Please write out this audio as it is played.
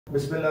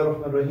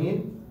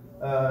Bismillahirrahmanirrahim.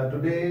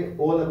 Today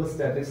O-level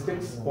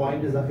statistics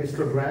point is a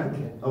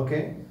histogram,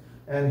 okay,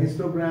 and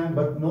histogram,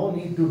 but no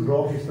need to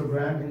draw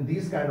histogram in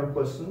these kind of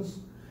questions.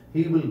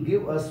 He will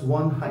give us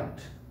one height,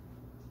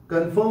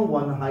 confirm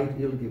one height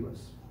he will give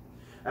us.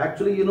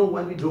 Actually, you know,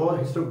 when we draw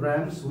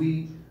histograms,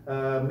 we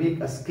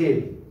make a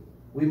scale.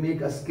 We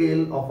make a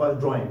scale of a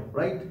drawing,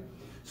 right?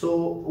 So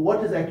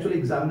what is actually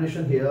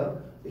examination here?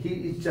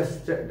 He is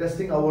just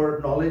testing our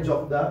knowledge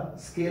of the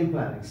scale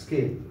planning,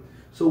 scale.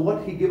 So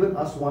what he given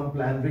us one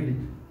plan really.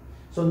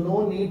 So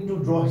no need to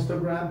draw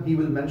histogram. He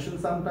will mention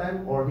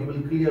sometime or he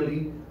will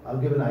clearly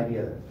give an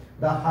idea.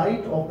 The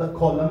height of the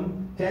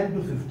column 10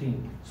 to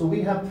 15. So we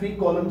have three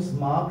columns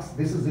marks.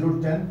 This is 0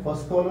 to 10,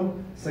 first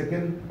column,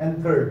 second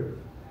and third.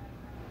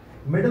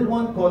 Middle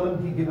one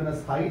column he given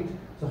us height.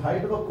 So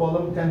height of a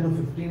column 10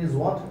 to 15 is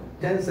what?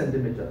 10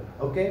 centimeter.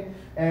 Okay.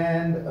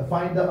 And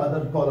find the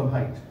other column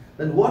height.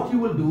 Then what you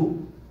will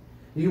do,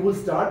 you will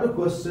start the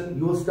question,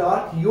 you will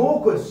start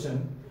your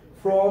question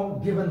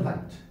from given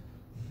height.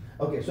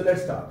 Okay, so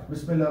let's start.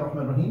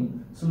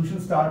 Bismillahirrahmanirrahim. Solution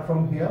start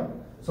from here.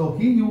 So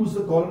he used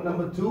the column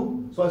number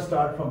 2, so I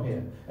start from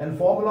here. And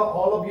formula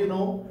all of you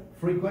know,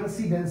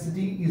 frequency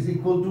density is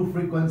equal to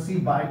frequency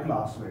by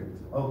class width.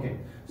 Okay,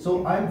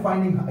 so I'm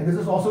finding, this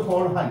is also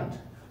called height.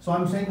 So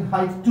I'm saying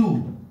height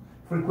 2,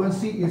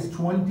 frequency is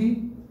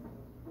 20,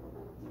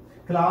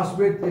 class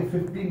width is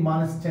 15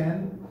 minus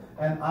 10,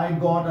 and I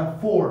got a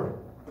 4.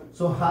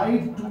 So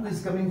height 2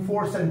 is coming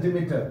 4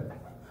 centimeter.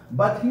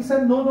 But he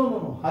said,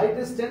 no, height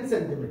is 10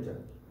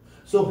 centimeter.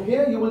 So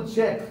here you will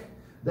check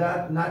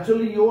that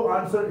naturally your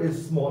answer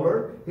is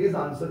smaller, his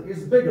answer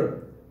is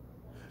bigger.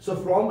 So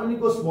from when you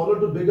go smaller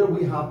to bigger,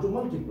 we have to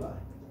multiply.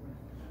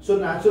 So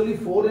naturally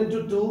 4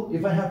 into 2,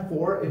 if I have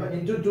 4, if I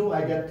into 2,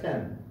 I get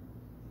 10.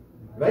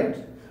 Right?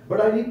 But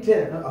I need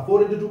 10.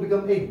 4 into 2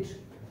 become 8.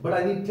 But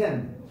I need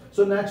 10.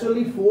 So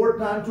naturally 4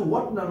 times to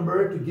what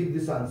number to give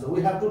this answer?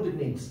 We have two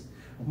techniques.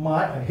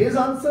 His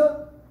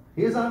answer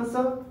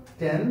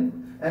 10.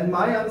 And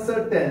my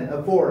answer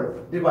 4,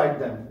 divide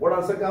them. What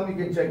answer come?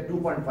 You can check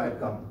 2.5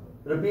 come.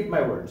 Repeat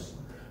my words.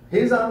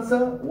 His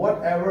answer,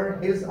 whatever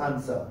his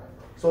answer.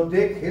 So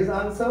take his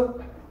answer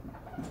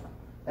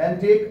and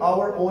take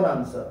our own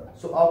answer.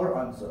 So our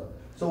answer.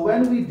 So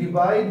when we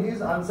divide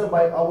his answer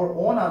by our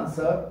own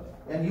answer,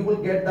 and you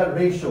will get the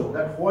ratio.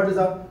 That what is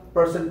a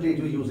percentage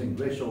we're using?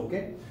 Ratio,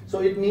 okay?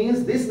 So it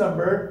means this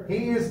number,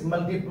 he is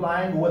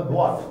multiplying with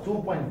what?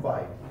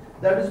 2.5.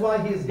 That is why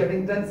he is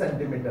getting 10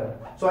 centimeter.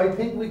 So I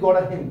think we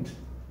got a hint.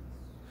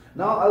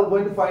 Now I'm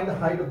going to find the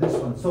height of this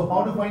one. So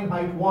how to find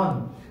height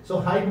 1? So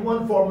height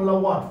 1 formula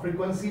what?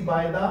 Frequency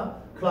by the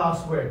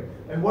class width.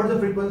 And what is the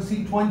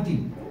frequency?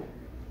 20.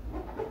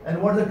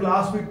 And what is the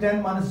class width?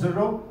 10 minus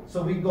 0.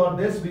 So we got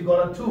this, we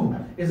got a 2.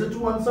 Is it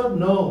 2 answer?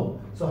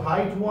 No. So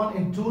height 1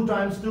 in 2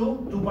 times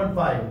 2,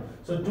 2.5.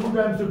 So 2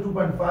 times 2,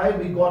 2.5,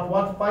 we got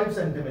what? 5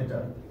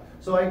 centimeter.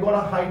 So I got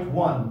a height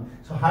 1.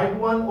 So height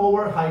 1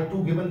 over height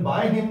 2 given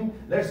by him.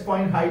 Let's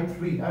find height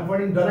 3. I'm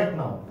finding direct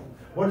now.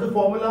 What is the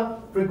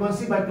formula?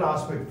 Frequency by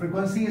class width.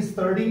 Frequency is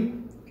 30.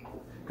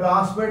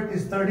 Class width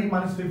is 30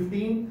 minus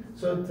 15.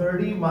 So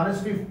 30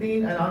 minus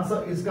 15 and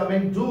answer is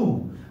coming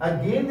 2.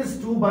 Again this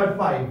 2 by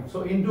 5.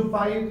 So into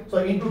 5. So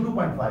into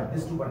 2.5.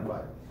 This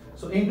 2.5.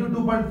 So into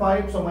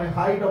 2.5. So my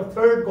height of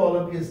third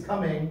column is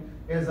coming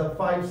is a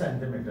 5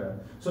 centimeter.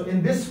 So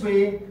in this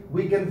way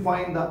we can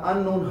find the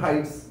unknown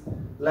heights.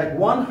 Like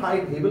one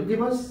height he will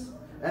give us,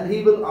 and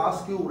he will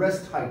ask you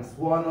rest heights,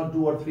 1 or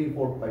 2 or 3,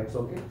 4 heights.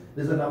 Okay,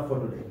 this is enough for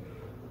today.